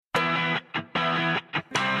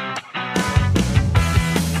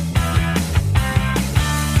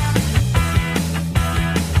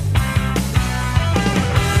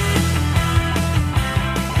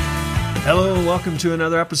welcome to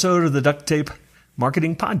another episode of the Duct Tape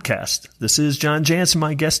Marketing Podcast. This is John Jansen.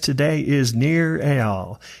 My guest today is Nir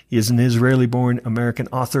Eyal. He is an Israeli-born American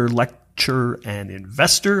author, lecturer, and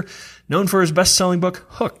investor, known for his best-selling book,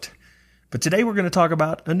 Hooked. But today we're going to talk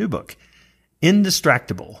about a new book,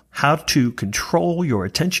 Indistractable: How to Control Your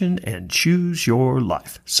Attention and Choose Your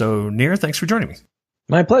Life. So, Nir, thanks for joining me.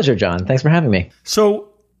 My pleasure, John. Thanks for having me.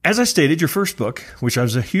 So, as I stated, your first book, which I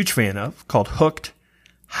was a huge fan of, called Hooked: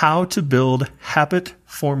 How to Build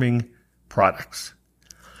Habit-Forming Products.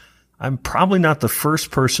 I'm probably not the first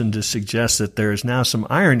person to suggest that there is now some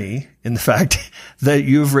irony in the fact that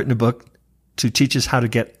you've written a book to teach us how to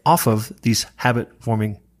get off of these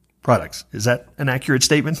habit-forming products. Is that an accurate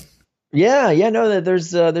statement? No,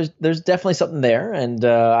 there's definitely something there, and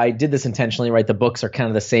I did this intentionally. Right, the books are kind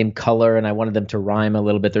of the same color, and I wanted them to rhyme a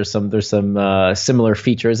little bit. There's some similar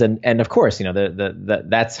features, and of course, you know,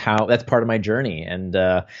 that's part of my journey, and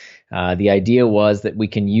the idea was that we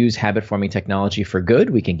can use habit forming technology for good.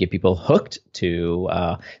 We can get people hooked to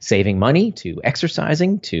saving money, to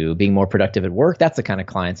exercising, to being more productive at work. That's the kind of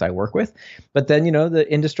clients I work with. But then, you know, the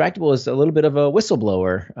Indistractable is a little bit of a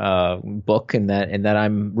whistleblower book in that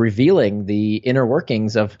I'm revealing the inner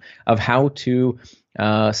workings of how to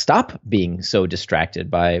stop being so distracted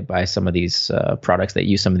by some of these products that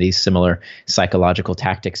use some of these similar psychological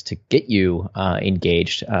tactics to get you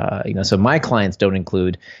engaged. So my clients don't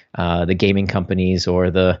include the gaming companies or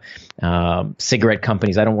the cigarette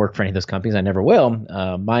companies. I don't work for any of those companies. I never will.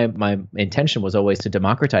 My intention was always to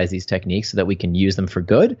democratize these techniques so that we can use them for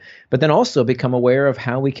good, but then also become aware of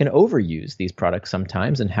how we can overuse these products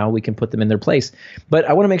sometimes and how we can put them in their place. But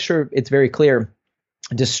I want to make sure it's very clear.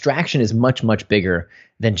 Distraction is much, much bigger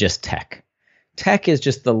than just tech. Tech is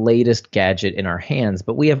just the latest gadget in our hands,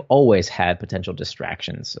 but we have always had potential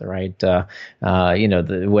distractions, right?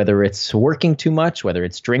 Whether it's working too much, whether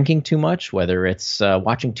it's drinking too much, whether it's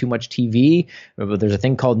watching too much TV. There's a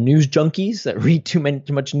thing called news junkies that read too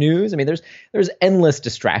much news. I mean, there's endless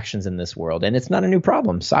distractions in this world, and it's not a new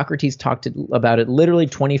problem. Socrates talked about it literally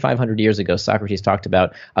 2,500 years ago. Socrates talked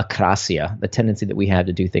about akrasia, the tendency that we have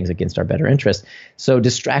to do things against our better interest. So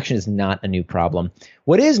distraction is not a new problem.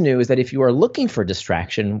 What is new is that if you are looking for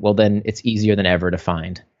distraction, well, then it's easier than ever to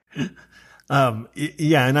find. And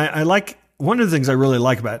I like, one of the things I really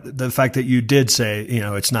like about the fact that you did say, you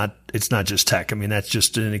know, it's not just tech. I mean, that's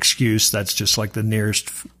just an excuse. That's just like the nearest,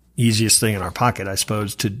 easiest thing in our pocket, I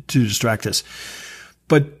suppose, to distract us.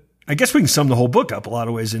 But I guess we can sum the whole book up a lot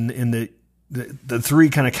of ways in the three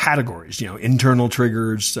kind of categories, you know, internal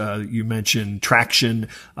triggers, you mentioned traction,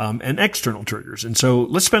 and external triggers. And so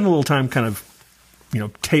let's spend a little time kind of, you know,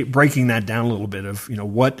 breaking that down a little bit of, you know,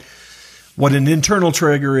 what an internal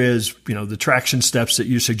trigger is, you know, the traction steps that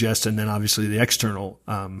you suggest, and then obviously the external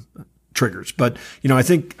triggers. But, you know, I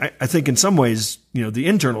think in some ways, you know, the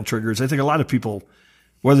internal triggers, I think a lot of people,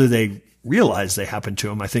 whether they realize they happen to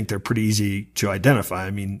them, I think they're pretty easy to identify.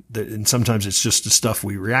 I mean, and sometimes it's just the stuff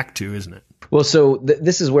we react to, isn't it? Well, so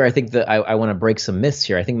this is where I think that I want to break some myths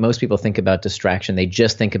here. I think most people think about distraction. They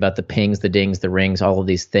just think about the pings, the dings, the rings, all of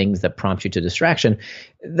these things that prompt you to distraction.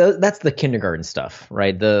 That's the kindergarten stuff,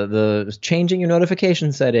 right? The changing your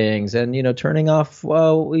notification settings and, you know, turning off,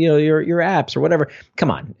 your apps or whatever.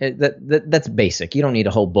 Come on, that's basic. You don't need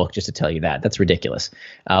a whole book just to tell you that. That's ridiculous.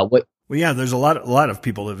 Well, yeah, there's a lot of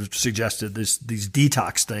people that have suggested these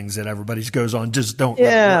detox things that everybody goes on. Just don't.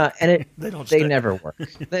 Yeah, and they never work.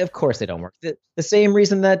 Of course, they don't work. The same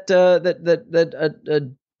reason that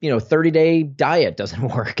 30-day diet doesn't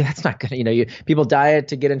work. That's not gonna, people diet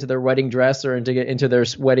to get into their wedding dress or to get into their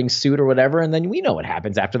wedding suit or whatever, and then we know what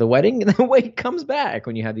happens after the wedding, and the weight comes back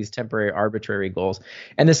when you have these temporary, arbitrary goals.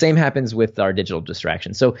 And the same happens with our digital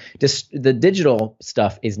distraction. So the digital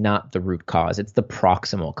stuff is not the root cause; it's the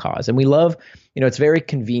proximal cause. And we love, it's very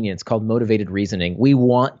convenient. It's called motivated reasoning. We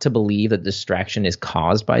want to believe that distraction is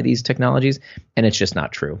caused by these technologies, and it's just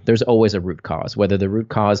not true. There's always a root cause. Whether the root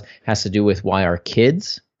cause has to do with why our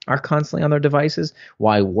kids are constantly on their devices,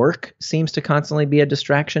 why work seems to constantly be a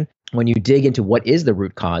distraction. When you dig into what is the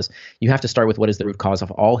root cause, you have to start with what is the root cause of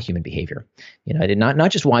all human behavior. Not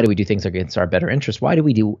just why do we do things against our better interest, why do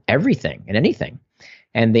we do everything and anything?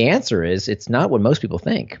 And the answer is it's not what most people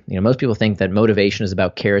think. Most people think that motivation is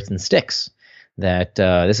about carrots and sticks, that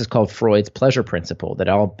this is called Freud's pleasure principle, that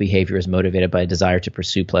all behavior is motivated by a desire to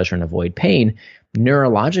pursue pleasure and avoid pain.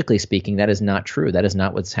 Neurologically speaking, that is not true. That is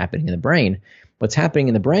not what's happening in the brain. What's happening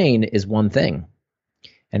in the brain is one thing,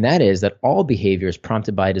 and that is that all behavior is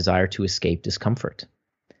prompted by a desire to escape discomfort.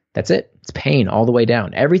 That's it. It's pain all the way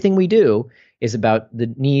down. Everything we do is about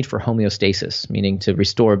the need for homeostasis, meaning to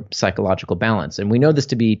restore psychological balance. And we know this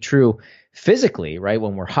to be true physically, right?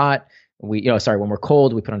 When we're hot, When we're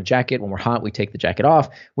cold, we put on a jacket. When we're hot, we take the jacket off.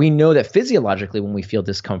 We know that physiologically, when we feel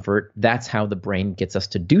discomfort, that's how the brain gets us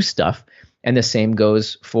to do stuff. And the same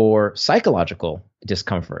goes for psychological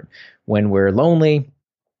discomfort. When we're lonely,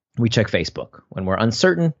 we check Facebook. When we're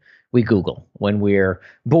uncertain, we Google. When we're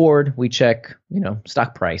bored, we check,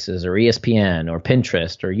 stock prices or ESPN or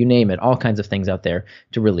Pinterest or you name it, all kinds of things out there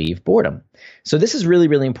to relieve boredom. So this is really,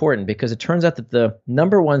 really important because it turns out that the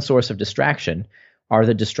number one source of distraction are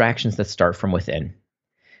the distractions that start from within.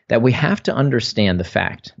 That we have to understand the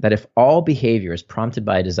fact that if all behavior is prompted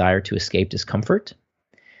by a desire to escape discomfort,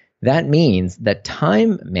 that means that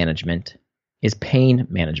time management is pain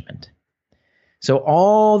management. So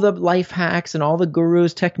all the life hacks and all the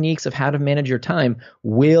gurus' techniques of how to manage your time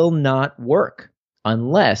will not work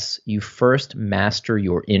unless you first master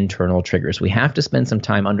your internal triggers. We have to spend some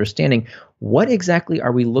time understanding what exactly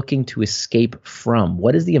are we looking to escape from?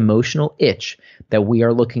 What is the emotional itch that we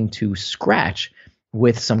are looking to scratch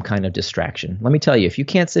with some kind of distraction? Let me tell you, if you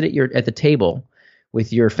can't sit at the table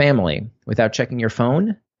with your family without checking your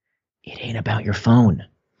phone, it ain't about your phone.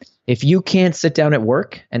 If you can't sit down at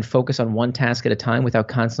work and focus on one task at a time without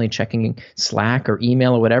constantly checking Slack or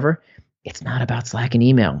email or whatever, it's not about Slack and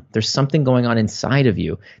email. There's something going on inside of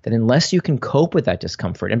you that unless you can cope with that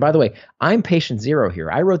discomfort, and by the way, I'm patient zero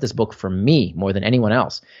here. I wrote this book for me more than anyone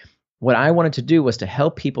else. What I wanted to do was to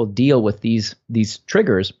help people deal with these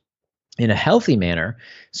triggers in a healthy manner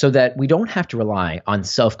so that we don't have to rely on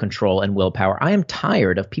self-control and willpower. I am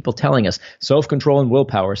tired of people telling us self-control and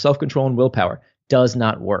willpower does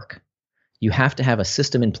not work. You have to have a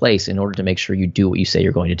system in place in order to make sure you do what you say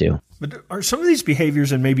you're going to do. But are some of these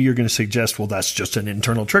behaviors, and maybe you're going to suggest, well, that's just an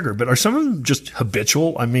internal trigger, but are some of them just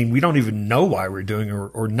habitual? I mean, we don't even know why we're doing it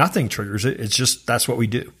or nothing triggers it. It's just that's what we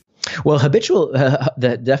do. Well, habitual,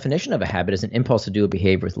 the definition of a habit is an impulse to do a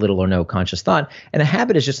behavior with little or no conscious thought, and a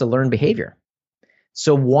habit is just a learned behavior.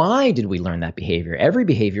 So why did we learn that behavior? Every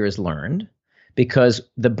behavior is learned because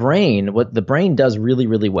what the brain does really,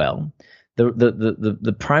 really well,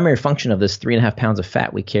 the primary function of this 3.5 pounds of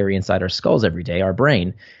fat we carry inside our skulls every day, our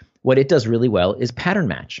brain, what it does really well is pattern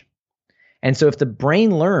match. And so if the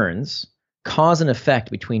brain learns cause and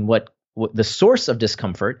effect between what the source of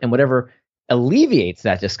discomfort and whatever alleviates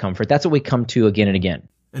that discomfort, that's what we come to again and again.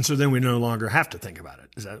 And so then we no longer have to think about it.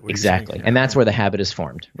 Is that what exactly? You're saying? And that's where the habit is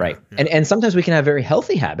formed, right? Yeah. And sometimes we can have very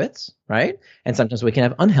healthy habits, right? And sometimes we can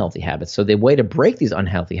have unhealthy habits. So the way to break these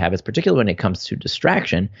unhealthy habits, particularly when it comes to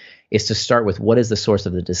distraction, is to start with what is the source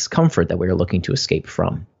of the discomfort that we're looking to escape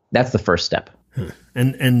from. That's the first step.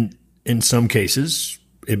 And in some cases,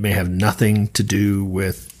 it may have nothing to do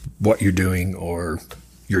with what you're doing or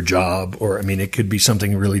your job, or it could be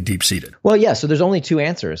something really deep-seated. Well, yeah, so there's only two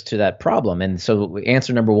answers to that problem. And so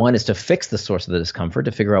answer number one is to fix the source of the discomfort,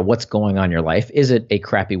 to figure out what's going on in your life. Is it a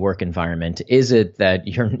crappy work environment? Is it that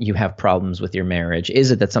you have problems with your marriage?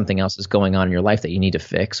 Is it that something else is going on in your life that you need to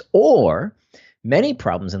fix? Or many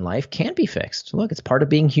problems in life can't be fixed. Look, it's part of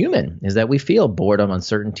being human, is that we feel boredom,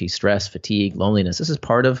 uncertainty, stress, fatigue, loneliness. This is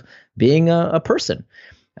part of being a person.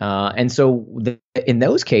 And so in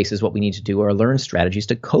those cases, what we need to do are learn strategies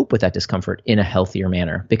to cope with that discomfort in a healthier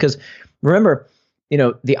manner. Because remember,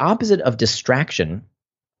 the opposite of distraction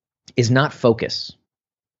is not focus.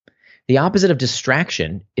 The opposite of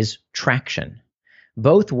distraction is traction.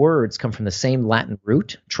 Both words come from the same Latin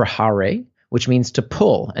root, trahare, which means to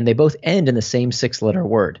pull, and they both end in the same 6-letter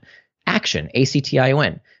word, action,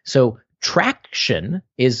 A-C-T-I-O-N. So traction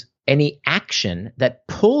is any action that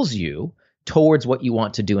pulls you towards what you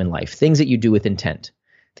want to do in life, things that you do with intent.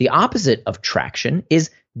 The opposite of traction is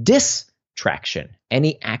distraction,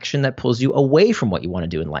 any action that pulls you away from what you want to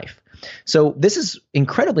do in life. So this is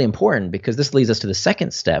incredibly important because this leads us to the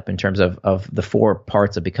second step in terms of the 4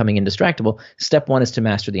 parts of becoming indistractable. Step 1 is to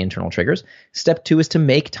master the internal triggers. Step 2 is to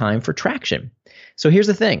make time for traction. So here's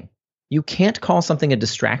the thing. You can't call something a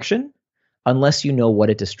distraction unless you know what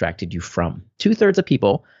it distracted you from. 2/3 of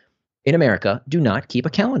people in America do not keep a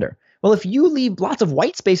calendar. Well, if you leave lots of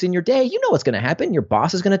white space in your day, you know what's going to happen. Your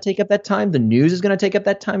boss is going to take up that time. The news is going to take up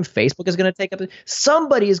that time. Facebook is going to take up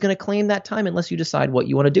somebody is going to claim that time unless you decide what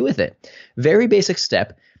you want to do with it. Very basic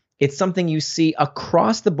step. It's something you see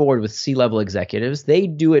across the board with C-level executives. They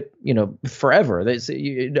do it, forever.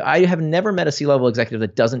 I have never met a C-level executive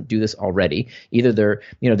that doesn't do this already. Either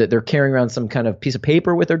they're carrying around some kind of piece of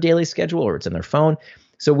paper with their daily schedule, or it's in their phone.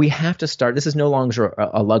 So we have to start. This is no longer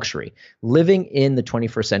a luxury. Living in the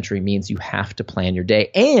 21st century means you have to plan your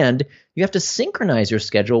day, and you have to synchronize your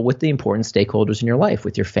schedule with the important stakeholders in your life,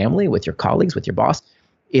 with your family, with your colleagues, with your boss.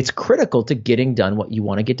 It's critical to getting done what you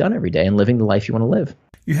want to get done every day and living the life you want to live.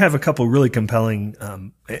 you have a couple really compelling,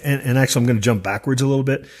 and actually I'm going to jump backwards a little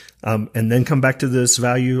bit, and then come back to this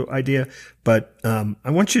value idea. But,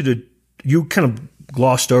 I want you kind of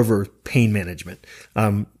glossed over pain management.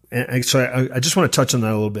 So I just want to touch on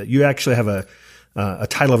that a little bit. You actually have a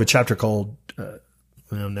title of a chapter called,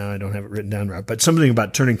 well, now I don't have it written down right, but something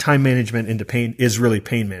about turning time management into pain is really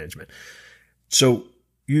pain management. So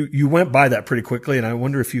you went by that pretty quickly, and I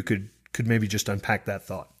wonder if you could maybe just unpack that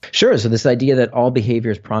thought. Sure. So this idea that all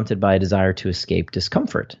behavior is prompted by a desire to escape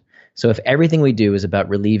discomfort. So if everything we do is about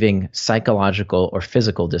relieving psychological or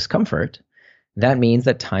physical discomfort, that means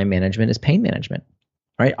that time management is pain management.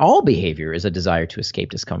 Right? All behavior is a desire to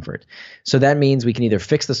escape discomfort. So that means we can either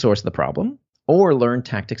fix the source of the problem or learn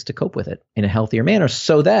tactics to cope with it in a healthier manner,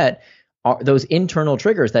 so that those internal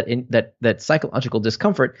triggers, that psychological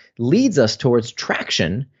discomfort, leads us towards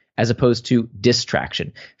traction as opposed to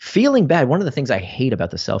distraction. Feeling bad. One of the things I hate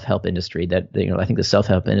about the self-help industry, that I think the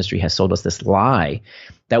self-help industry has sold us this lie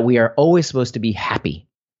that we are always supposed to be happy.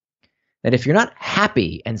 That if you're not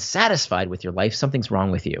happy and satisfied with your life, something's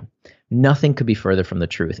wrong with you. Nothing could be further from the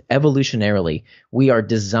truth. Evolutionarily, we are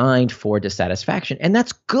designed for dissatisfaction, and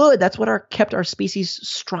that's good. That's what kept our species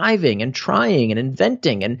striving and trying and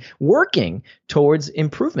inventing and working towards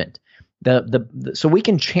improvement. So we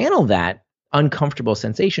can channel that uncomfortable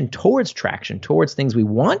sensation towards traction, towards things we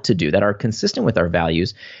want to do that are consistent with our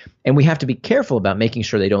values, and we have to be careful about making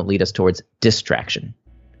sure they don't lead us towards distraction.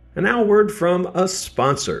 And now a word from a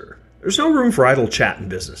sponsor. There's no room for idle chat in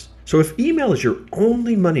business. So if email is your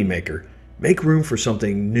only moneymaker, make room for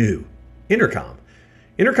something new. Intercom.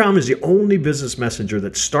 Intercom is the only business messenger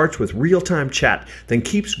that starts with real-time chat, then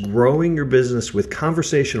keeps growing your business with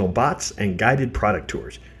conversational bots and guided product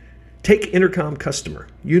tours. Take Intercom customer,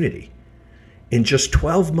 Unity. In just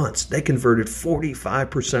 12 months, they converted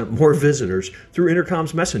 45% more visitors through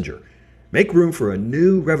Intercom's messenger. Make room for a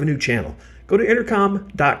new revenue channel. Go to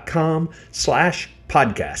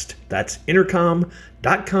intercom.com/podcast. That's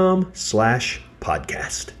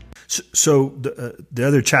intercom.com/podcast. So the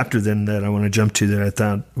other chapter then that I want to jump to that I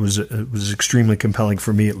thought was extremely compelling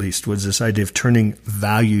for me, at least, was this idea of turning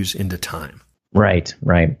values into time. Right.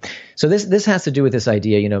 So this has to do with this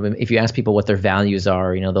idea, if you ask people what their values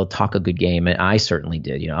are, they'll talk a good game. And I certainly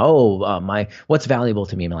did, what's valuable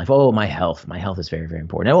to me in my life? Oh, my health. My health is very, very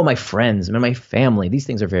important. Oh, my friends, my family. These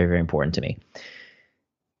things are very, very important to me.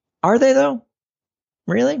 Are they though?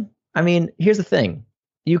 Really? I mean, here's the thing.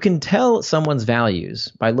 You can tell someone's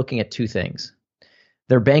values by looking at two things: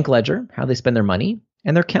 their bank ledger, how they spend their money,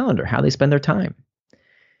 and their calendar, how they spend their time.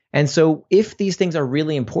 And so if these things are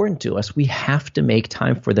really important to us, we have to make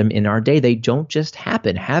time for them in our day. They don't just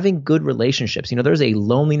happen. Having good relationships, there's a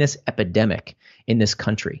loneliness epidemic in this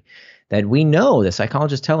country that we know, the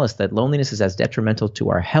psychologists tell us that loneliness is as detrimental to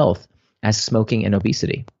our health as smoking and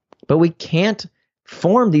obesity. But we can't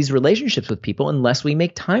form these relationships with people unless we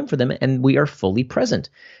make time for them and we are fully present.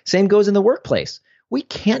 Same goes in the workplace. We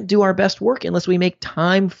can't do our best work unless we make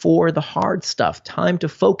time for the hard stuff, time to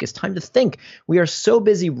focus, time to think. We are so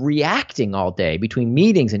busy reacting all day between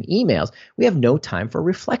meetings and emails. We have no time for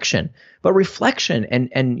reflection. But reflection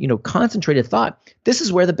and concentrated thought, this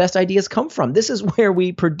is where the best ideas come from. This is where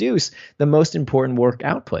we produce the most important work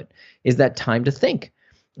output, is that time to think.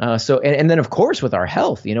 And then, of course, with our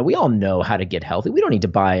health, we all know how to get healthy. We don't need to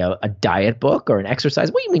buy a diet book or an exercise.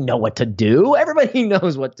 We know what to do. Everybody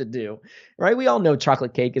knows what to do, right? We all know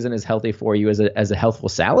chocolate cake isn't as healthy for you as a healthful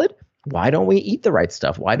salad. Why don't we eat the right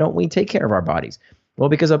stuff? Why don't we take care of our bodies? Well,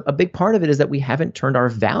 because a big part of it is that we haven't turned our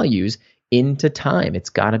values into time. It's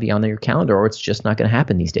got to be on your calendar, or it's just not going to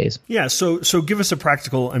happen these days. Yeah. So give us a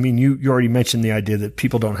practical. I mean, you already mentioned the idea that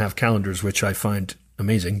people don't have calendars, which I find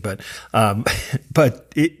amazing, but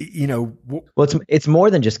it's more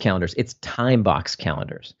than just calendars. It's time box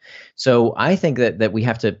calendars. So I think that we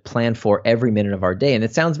have to plan for every minute of our day, and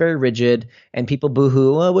it sounds very rigid. And people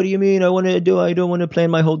boohoo. Oh, what do you mean? I don't want to plan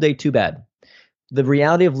my whole day. Too bad. The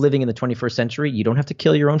reality of living in the 21st century, you don't have to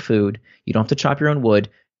kill your own food. You don't have to chop your own wood.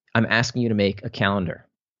 I'm asking you to make a calendar.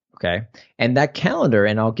 Okay. And that calendar,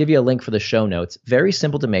 and I'll give you a link for the show notes, very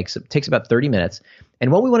simple to make. So it takes about 30 minutes.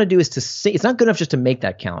 And what we want to do is it's not good enough just to make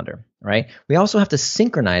that calendar, right? We also have to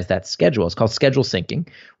synchronize that schedule. It's called schedule syncing.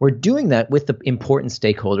 We're doing that with the important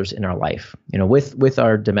stakeholders in our life, with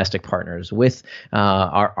our domestic partners, with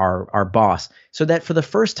our boss, so that for the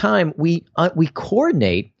first time we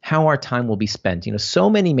coordinate how our time will be spent. So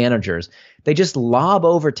many managers, they just lob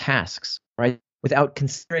over tasks, right, without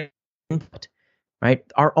considering input. Right?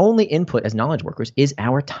 Our only input as knowledge workers is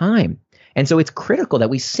our time. And so it's critical that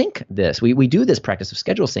we sync this. We do this practice of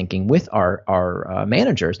schedule syncing with our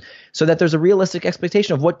managers so that there's a realistic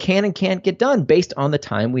expectation of what can and can't get done based on the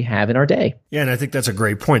time we have in our day. Yeah, and I think that's a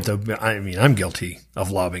great point, though. I mean, I'm guilty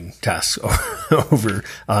of lobbing tasks over,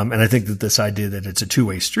 and I think that this idea that it's a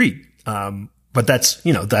two-way street. But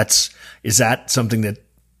is that something that,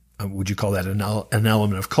 would you call that an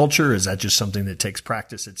element of culture? Is that just something that takes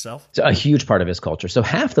practice itself? So a huge part of his culture. So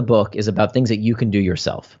half the book is about things that you can do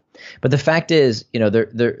yourself. But the fact is,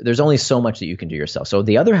 there's only so much that you can do yourself. So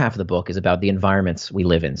the other half of the book is about the environments we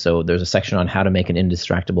live in. So there's a section on how to make an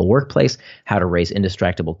indistractable workplace, how to raise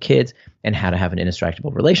indistractable kids, and how to have an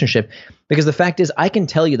indistractable relationship. Because the fact is, I can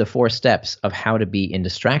tell you the 4 steps of how to be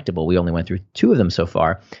indistractable. We only went through 2 of them so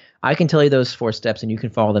far. I can tell you those 4 steps and you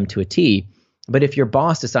can follow them to a T. But if your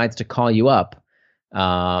boss decides to call you up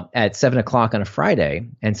at 7 o'clock on a Friday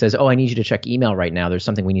and says, oh, I need you to check email right now, there's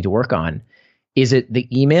something we need to work on. Is it the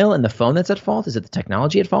email and the phone that's at fault? Is it the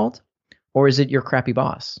technology at fault? Or is it your crappy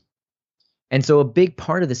boss? And so a big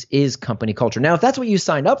part of this is company culture. Now, if that's what you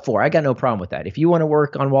signed up for, I got no problem with that. If you want to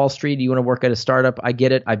work on Wall Street, you want to work at a startup, I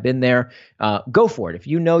get it. I've been there. Go for it. If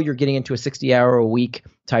you know you're getting into a 60-hour-a-week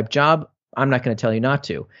type job, I'm not going to tell you not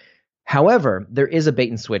to. However, there is a bait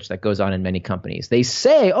and switch that goes on in many companies. They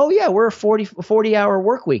say, oh, yeah, we're a 40-hour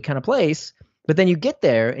work week kind of place. But then you get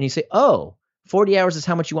there and you say, oh, 40 hours is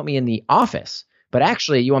how much you want me in the office. But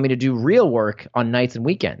actually, you want me to do real work on nights and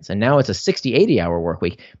weekends. And now it's a 60, 80-hour work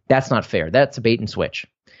week. That's not fair. That's a bait and switch.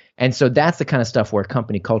 And so that's the kind of stuff where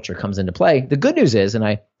company culture comes into play. The good news is, and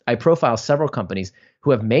I profile several companies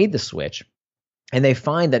who have made the switch, and they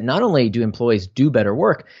find that not only do employees do better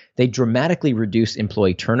work, they dramatically reduce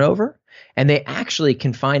employee turnover. And they actually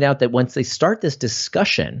can find out that once they start this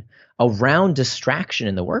discussion around distraction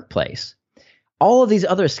in the workplace, all of these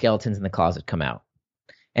other skeletons in the closet come out.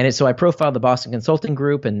 And so I profiled the Boston Consulting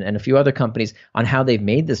Group and a few other companies on how they've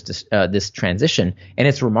made this transition. And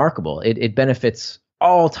it's remarkable. It benefits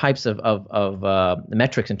all types of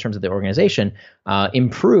metrics in terms of the organization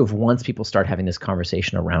improve once people start having this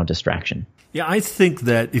conversation around distraction. Yeah, I think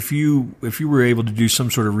that if you were able to do some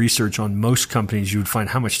sort of research on most companies, you would find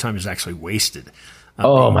how much time is actually wasted.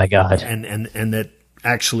 Oh my God! And that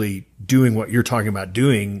actually doing what you're talking about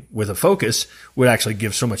doing with a focus would actually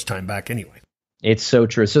give so much time back anyway. It's so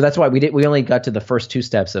true. So that's why we only got to the first 2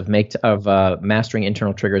 steps of mastering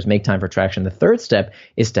internal triggers, make time for traction. The third step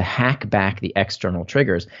is to hack back the external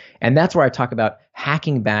triggers. And that's where I talk about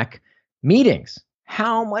hacking back meetings.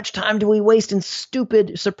 How much time do we waste in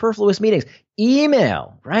stupid, superfluous meetings?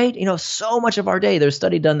 Email, right? So much of our day, there's a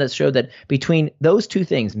study done that showed that between those 2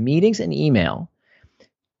 things, meetings and email,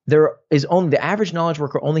 there is only the average knowledge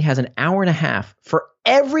worker only has an hour and a half for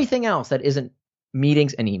everything else that isn't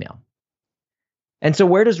meetings and email. And so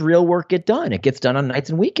where does real work get done? It gets done on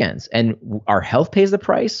nights and weekends. And our health pays the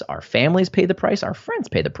price. Our families pay the price. Our friends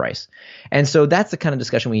pay the price. And so that's the kind of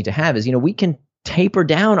discussion we need to have is, we can taper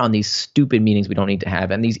down on these stupid meetings we don't need to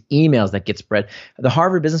have and these emails that get spread. The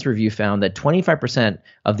Harvard Business Review found that 25%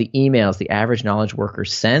 of the emails the average knowledge worker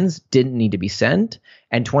sends didn't need to be sent,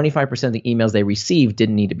 and 25% of the emails they received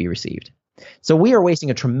didn't need to be received. So we are wasting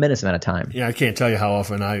a tremendous amount of time. Yeah, I can't tell you how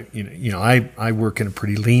often I work in a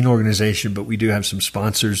pretty lean organization, but we do have some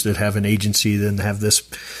sponsors that have an agency that have this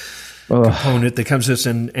component that comes to us,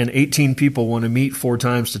 and 18 people want to meet 4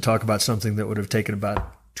 times to talk about something that would have taken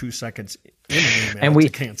about 2 seconds in an email and to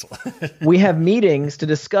cancel. We have meetings to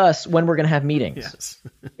discuss when we're going to have meetings. Yes.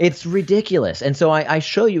 It's ridiculous. And so I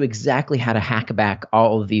show you exactly how to hack back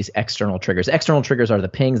all of these external triggers. External triggers are the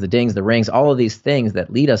pings, the dings, the rings, all of these things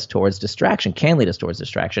that lead us towards distraction, can lead us towards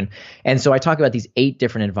distraction. And so I talk about these 8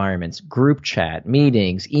 different environments: group chat,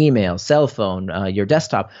 meetings, email, cell phone, your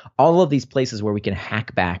desktop, all of these places where we can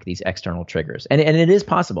hack back these external triggers. And it is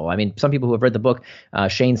possible. I mean, some people who have read the book,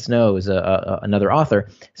 Shane Snow is another author,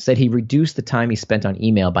 said he reduced the time he spent on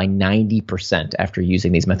email by 90% after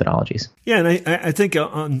using these methodologies. Yeah, and I think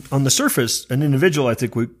on the surface, an individual, I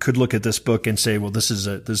think we could look at this book and say, well, this is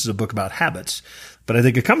a book about habits. But I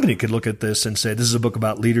think a company could look at this and say, this is a book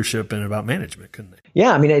about leadership and about management, couldn't they?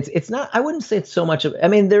 Yeah, I mean, it's not, I wouldn't say it's so much of, I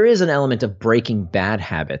mean, there is an element of breaking bad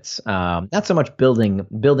habits, not so much building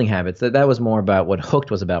habits. That was more about what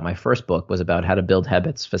Hooked was about. My first book was about how to build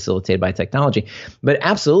habits facilitated by technology. But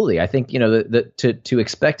absolutely, I think, to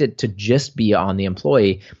expect it to just be on the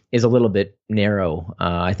employee is a little bit narrow.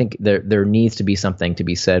 I think there needs to be something to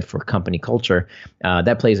be said for company culture.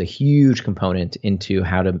 That plays a huge component into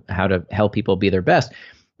how to help people be their best.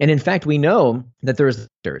 And in fact, we know that there's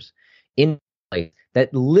factors in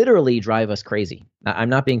that literally drive us crazy. I'm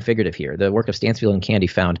not being figurative here. The work of Stansfield and Candy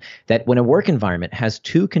found that when a work environment has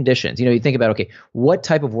two conditions, you think about, okay, what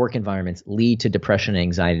type of work environments lead to depression and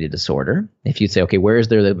anxiety disorder? If you'd say, okay, where is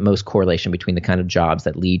there the most correlation between the kind of jobs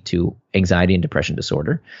that lead to anxiety and depression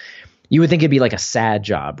disorder? You would think it'd be like a sad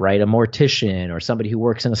job, right? A mortician or somebody who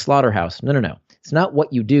works in a slaughterhouse. No. It's not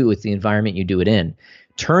what you do, it's the environment you do it in.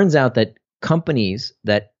 Turns out that companies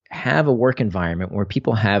that have a work environment where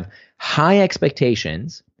people have high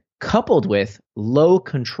expectations coupled with low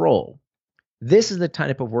control, this is the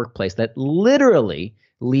type of workplace that literally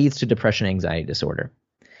leads to depression and anxiety disorder.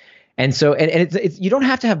 And so, and it's you don't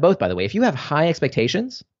have to have both, by the way. If you have high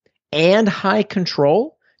expectations and high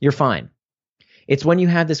control, you're fine. It's when you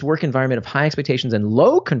have this work environment of high expectations and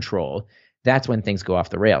low control, that's when things go off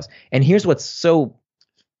the rails. And here's what's so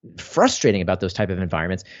frustrating about those type of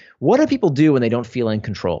environments. What do people do when they don't feel in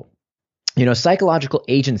control? Psychological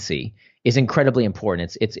agency is incredibly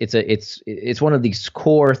important. It's one of these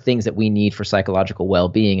core things that we need for psychological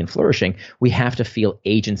well-being and flourishing. We have to feel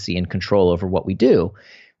agency and control over what we do.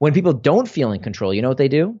 When people don't feel in control, you know what they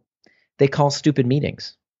do? They call stupid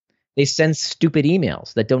meetings. They send stupid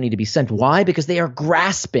emails that don't need to be sent. Why? Because they are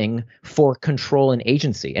grasping for control and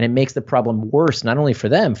agency, and it makes the problem worse, not only for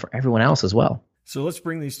them, for everyone else as well. So let's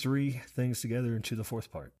bring these three things together into the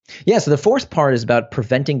fourth part. Yeah, so the fourth part is about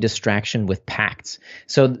preventing distraction with pacts.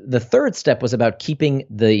 So the third step was about keeping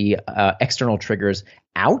the external triggers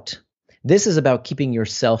out. This is about keeping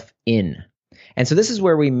yourself in. And so this is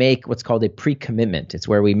where we make what's called a pre-commitment. It's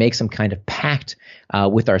where we make some kind of pact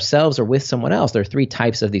with ourselves or with someone else. There are three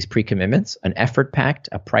types of these pre-commitments: an effort pact,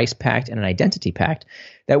 a price pact, and an identity pact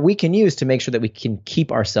that we can use to make sure that we can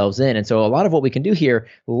keep ourselves in. And so a lot of what we can do here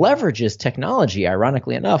leverages technology,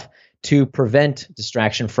 ironically enough, to prevent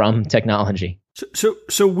distraction from technology.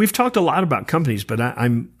 So we've talked a lot about companies, but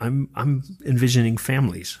I'm envisioning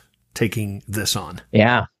families taking this on.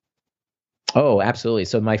 Yeah. Oh, absolutely.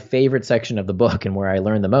 So my favorite section of the book, and where I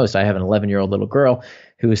learned the most, I have an 11-year-old little girl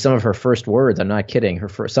who some of her first words, I'm not kidding,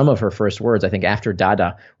 some of her first words, I think after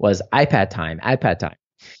Dada, was iPad time.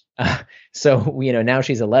 So now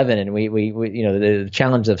she's 11, and we the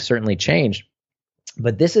challenges have certainly changed.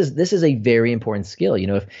 But this is a very important skill.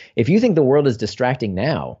 If you think the world is distracting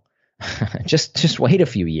now, just wait a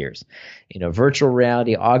few years. Virtual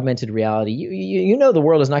reality, augmented reality, the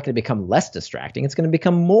world is not going to become less distracting. It's going to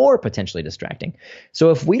become more potentially distracting. So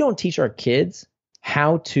if we don't teach our kids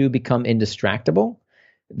how to become indistractable,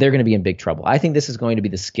 they're going to be in big trouble. I think this is going to be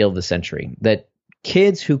the skill of the century, that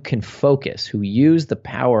kids who can focus, who use the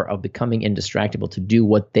power of becoming indistractable to do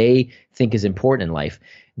what they think is important in life,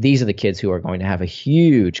 these are the kids who are going to have a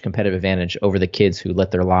huge competitive advantage over the kids who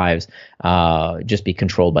let their lives just be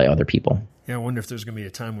controlled by other people. Yeah, I wonder if there's going to be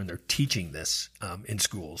a time when they're teaching this in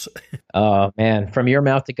schools. Oh, man, from your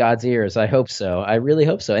mouth to God's ears. I hope so. I really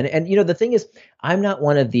hope so. And the thing is, I'm not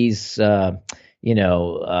one of these Luddites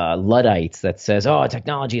that says, oh,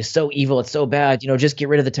 technology is so evil, it's so bad, just get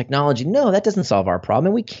rid of the technology. No, that doesn't solve our problem,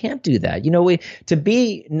 and we can't do that.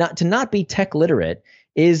 To not be tech literate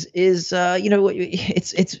is it's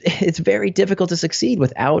very difficult to succeed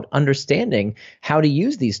without understanding how to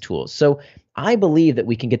use these tools. So I believe that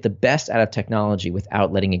we can get the best out of technology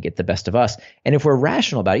without letting it get the best of us. And if we're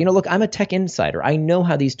rational about it, look, I'm a tech insider. I know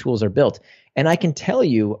how these tools are built, and I can tell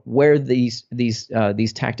you where these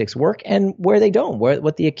tactics work and where they don't,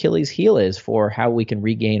 what the Achilles heel is for how we can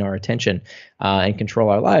regain our attention and control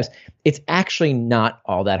our lives. It's actually not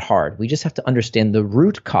all that hard. We just have to understand the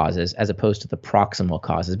root causes as opposed to the proximal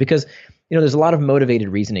causes, because there's a lot of motivated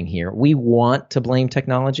reasoning here. We want to blame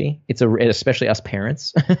technology. Especially us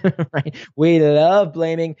parents, right? We love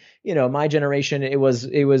blaming. My generation, it was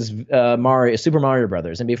Mario, Super Mario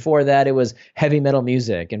Brothers, and before that it was heavy metal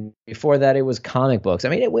music, and before that it was comic books. I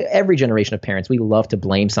mean, every generation of parents, we love to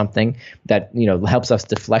blame something that helps us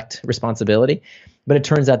deflect responsibility. But it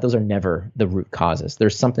turns out those are never the root causes.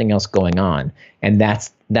 There's something else going on, and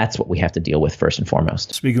that's what we have to deal with first and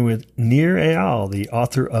foremost. Speaking with Nir Eyal, the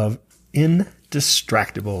author of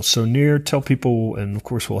Indistractable. So Nir, tell people, and of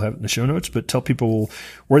course we'll have it in the show notes, but tell people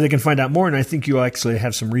where they can find out more. And I think you actually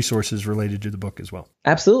have some resources related to the book as well.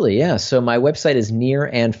 Absolutely, yeah. So my website is Nir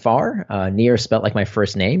and Far. Nir spelled like my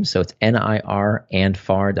first name, so it's NIR&Far.com,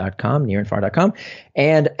 nirandfar.com.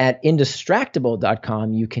 And at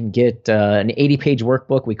Indistractable.com, you can get an 80-page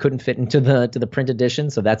workbook. We couldn't fit into the print edition,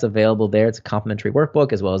 so that's available there. It's a complimentary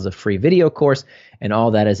workbook as well as a free video course, and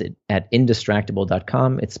all that is at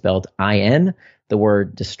Indistractable.com. It's spelled I-N, the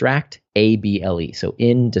word distract, A-B-L-E. So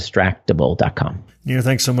Indistractable.com. Nir,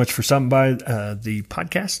 thanks so much for stopping by the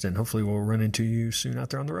podcast, and hopefully we'll run into you soon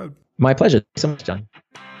out there on the road. My pleasure. Thanks so much, John.